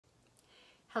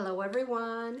Hello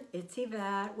everyone, it's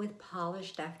Yvette with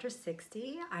Polished After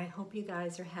 60. I hope you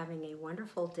guys are having a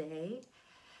wonderful day.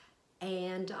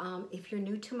 And if you're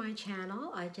new to my channel,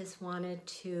 I just wanted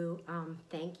to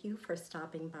thank you for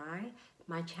stopping by.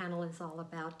 My channel is all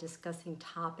about discussing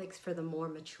topics for the more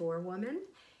mature woman.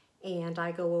 And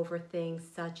I go over things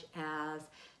such as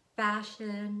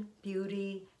fashion,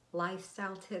 beauty,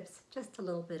 lifestyle tips, just a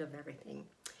little bit of everything.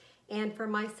 And for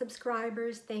my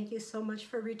subscribers, thank you so much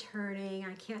for returning.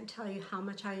 I can't tell you how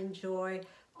much I enjoy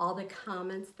all the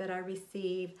comments that I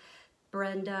receive.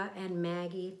 Brenda and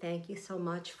Maggie, thank you so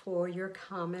much for your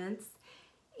comments.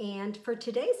 And for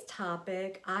today's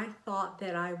topic, I thought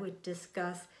that I would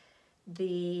discuss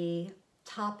the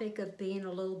topic of being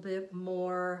a little bit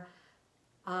more,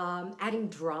 adding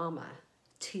drama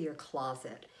to your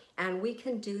closet. And we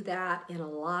can do that in a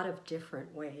lot of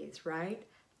different ways, right?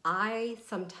 I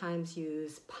sometimes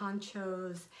use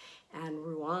ponchos and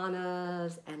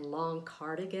ruanas and long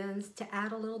cardigans to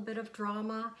add a little bit of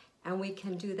drama, and we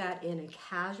can do that in a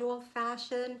casual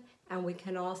fashion, and we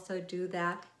can also do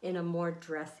that in a more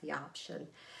dressy option.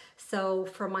 So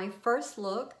for my first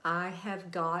look, I have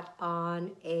got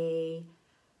on a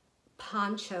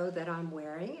poncho that I'm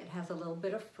wearing. It has a little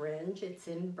bit of fringe. It's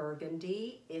in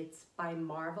burgundy. It's by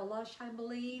Marvelous, I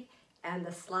believe. And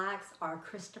the slacks are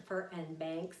Christopher and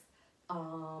Banks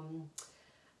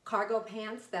cargo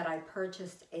pants that I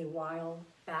purchased a while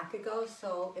back ago.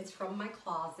 So it's from my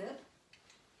closet.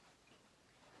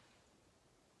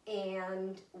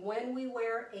 And when we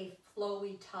wear a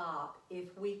flowy top,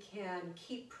 if we can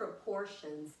keep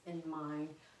proportions in mind,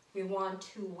 we want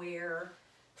to wear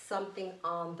something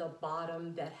on the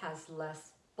bottom that has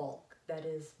less bulk, that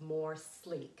is more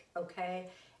sleek, okay?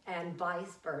 And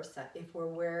vice versa. If we're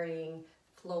wearing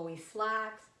flowy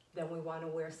slacks, then we want to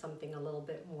wear something a little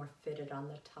bit more fitted on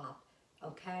the top,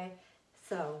 okay?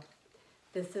 So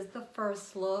this is the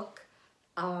first look.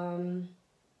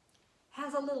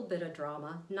 Has a little bit of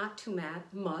drama, not too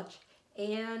much,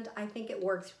 and I think it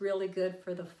works really good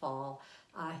for the fall.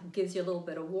 Gives you a little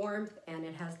bit of warmth, and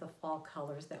it has the fall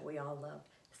colors that we all love.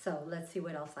 So let's see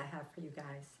what else I have for you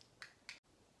guys.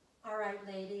 All right,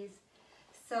 ladies.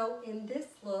 So in this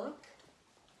look,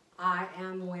 I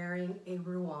am wearing a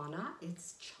Ruana.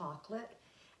 It's chocolate,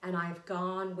 and I've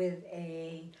gone with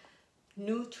a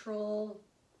neutral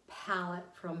palette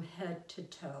from head to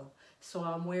toe. So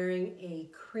I'm wearing a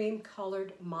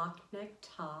cream-colored mock neck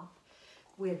top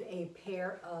with a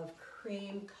pair of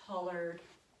cream-colored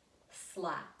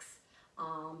slacks.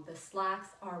 The slacks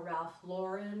are Ralph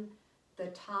Lauren. The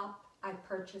top I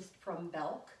purchased from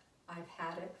Belk. I've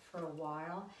had it for a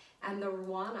while. And the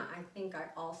Ruana, I think I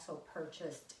also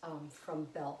purchased from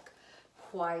Belk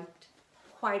quite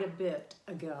a bit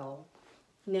ago.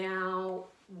 Now,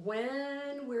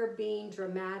 when we're being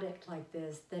dramatic like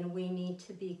this, then we need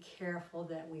to be careful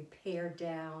that we pare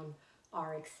down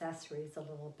our accessories a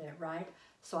little bit, right?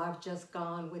 So I've just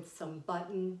gone with some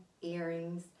button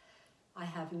earrings. I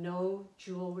have no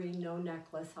jewelry, no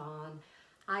necklace on.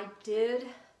 I did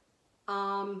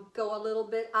go a little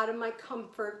bit out of my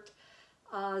comfort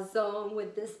zone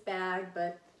with this bag,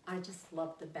 but I just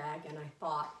love the bag, and I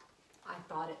thought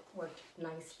it worked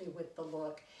nicely with the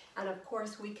look. And of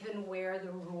course, we can wear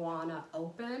the Ruana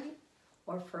open,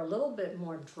 or for a little bit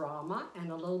more drama and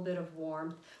a little bit of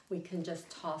warmth, we can just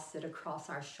toss it across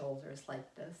our shoulders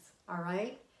like this. All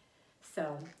right?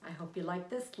 So I hope you like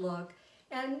this look.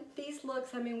 And these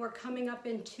looks, I mean, we're coming up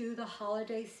into the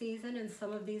holiday season, and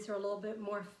some of these are a little bit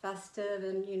more festive,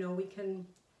 and you know, we can,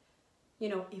 you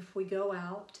know, if we go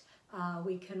out,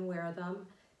 we can wear them.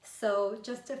 So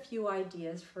just a few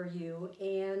ideas for you,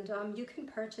 and you can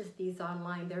purchase these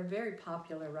online. They're very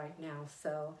popular right now.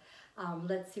 So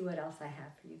let's see what else I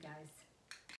have for you guys.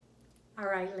 All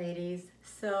right, ladies.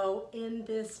 So in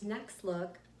this next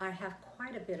look, I have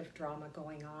quite a bit of drama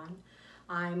going on.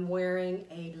 I'm wearing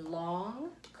a long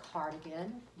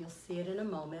cardigan. You'll see it in a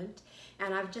moment.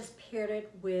 And I've just paired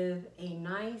it with a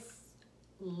nice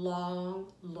long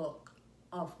look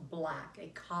of black, a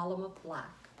column of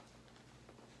black.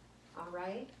 All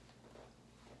right.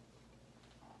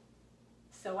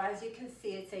 So as you can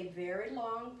see, it's a very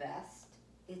long vest.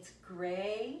 It's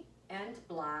gray and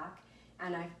black,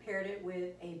 and I've paired it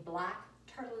with a black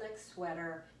turtleneck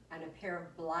sweater and a pair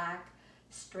of black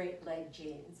straight leg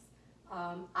jeans.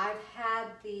 I've had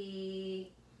the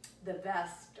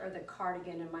vest or the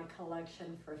cardigan in my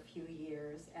collection for a few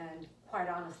years, and quite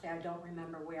honestly, I don't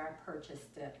remember where I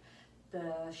purchased it.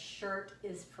 The shirt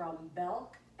is from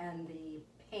Belk, and the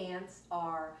pants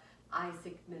are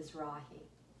Isaac Mizrahi.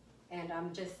 And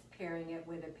I'm just pairing it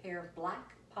with a pair of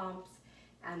black pumps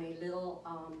and a little,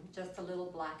 just a little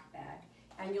black bag.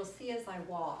 And you'll see as I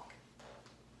walk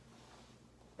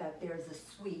that there's a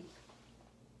sweep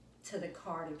to the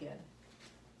cardigan.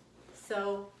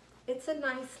 So it's a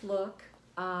nice look.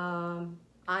 I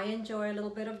enjoy a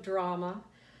little bit of drama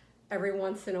every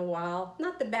once in a while.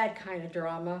 Not the bad kind of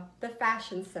drama, the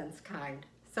fashion sense kind.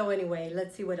 So anyway,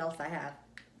 let's see what else I have.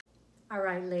 All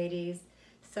right, ladies.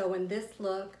 So in this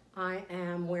look, I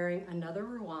am wearing another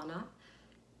Ruana,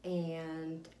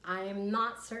 and I am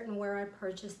not certain where I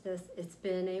purchased this. It's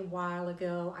been a while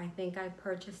ago. I think I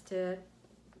purchased it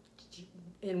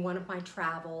in one of my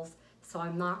travels, so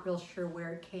I'm not real sure where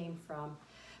it came from.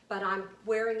 But I'm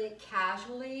wearing it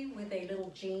casually with a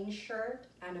little jean shirt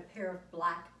and a pair of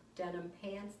black denim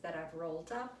pants that I've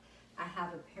rolled up. I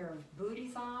have a pair of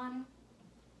booties on.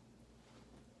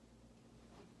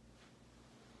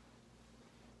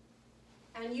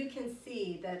 And you can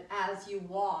see that as you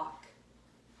walk,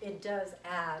 it does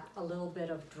add a little bit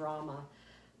of drama.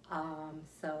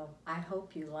 So I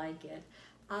hope you like it.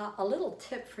 A little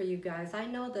tip for you guys. I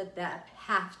know that that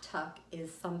half tuck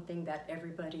is something that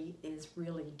everybody is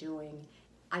really doing.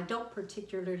 I don't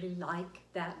particularly like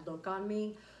that look on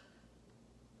me,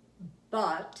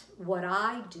 but what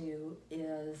I do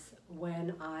is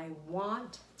when I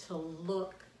want to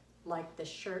look like the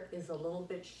shirt is a little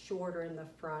bit shorter in the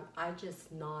front, I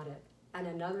just knot it. And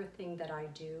another thing that I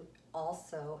do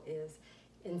also is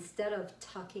instead of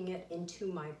tucking it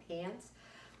into my pants,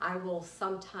 I will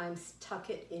sometimes tuck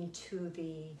it into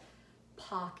the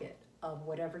pocket of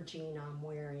whatever jean I'm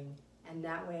wearing. And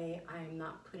that way I'm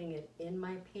not putting it in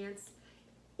my pants.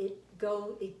 It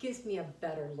gives me a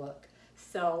better look.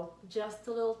 So just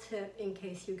a little tip in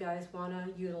case you guys want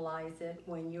to utilize it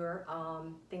when you're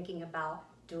thinking about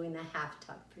doing the half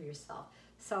tuck for yourself.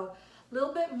 So a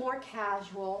little bit more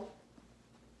casual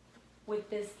with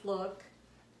this look,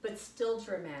 but still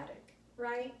dramatic,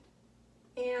 right?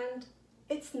 And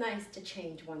it's nice to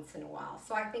change once in a while.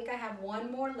 So I think I have one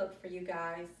more look for you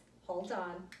guys. Hold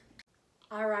on.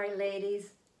 All right,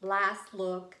 ladies, last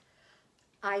look.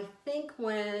 I think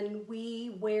when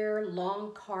we wear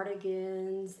long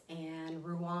cardigans and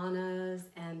Ruanas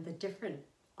and the different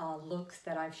looks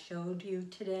that I've showed you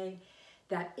today,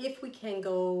 that if we can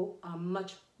go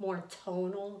much more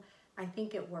tonal, I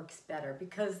think it works better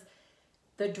because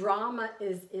the drama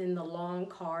is in the long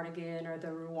cardigan or the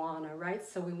Ruana, right?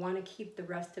 So we want to keep the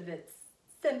rest of it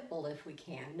simple if we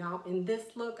can. Now in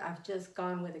this look, I've just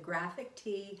gone with a graphic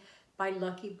tee by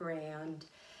Lucky Brand.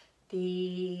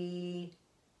 The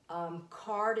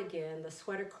cardigan, the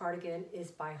sweater cardigan, is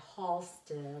by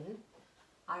Halston.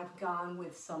 I've gone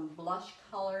with some blush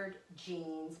colored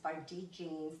jeans by D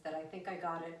Jeans that I think I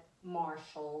got at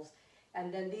Marshall's.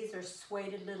 And then these are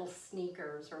suede little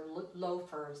sneakers or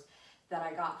loafers that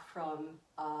I got from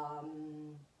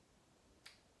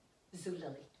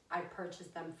Zulily. I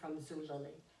purchased them from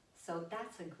Zulily. So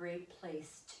that's a great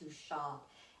place to shop.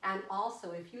 And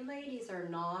also, if you ladies are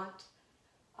not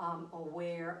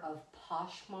aware of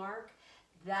Poshmark,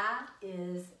 that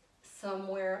is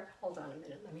somewhere, hold on a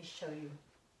minute, let me show you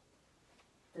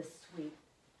the sweep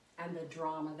and the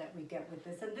drama that we get with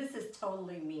this. And this is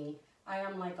totally me. I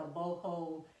am like a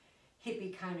boho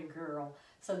hippie kind of girl.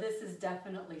 So this is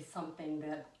definitely something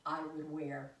that I would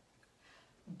wear.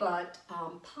 But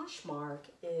Poshmark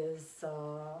is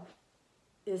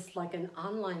like an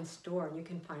online store, and you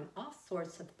can find all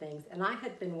sorts of things. And I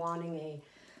had been wanting a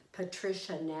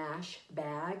Patricia Nash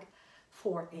bag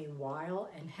for a while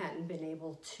and hadn't been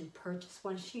able to purchase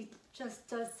one. She just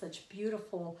does such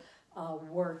beautiful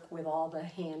work with all the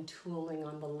hand tooling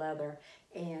on the leather,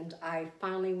 and I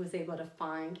finally was able to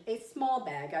find a small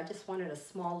bag. I just wanted a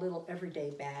small little everyday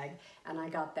bag, and I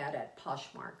got that at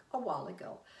Poshmark a while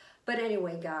ago. But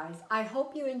anyway, guys, I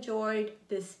hope you enjoyed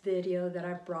this video that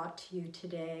I brought to you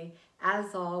today.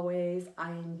 As always,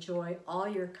 I enjoy all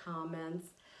your comments.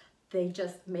 They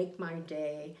just make my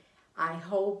day. I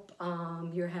hope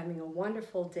you're having a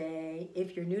wonderful day.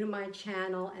 If you're new to my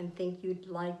channel and think you'd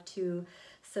like to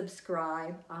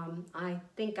subscribe, I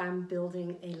think I'm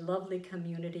building a lovely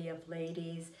community of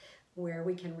ladies where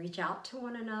we can reach out to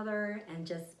one another and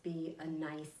just be a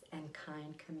nice and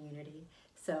kind community.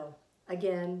 So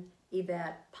again,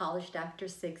 Yvette, Polished After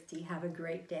 60. Have a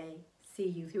great day. See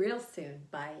you real soon.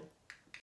 Bye.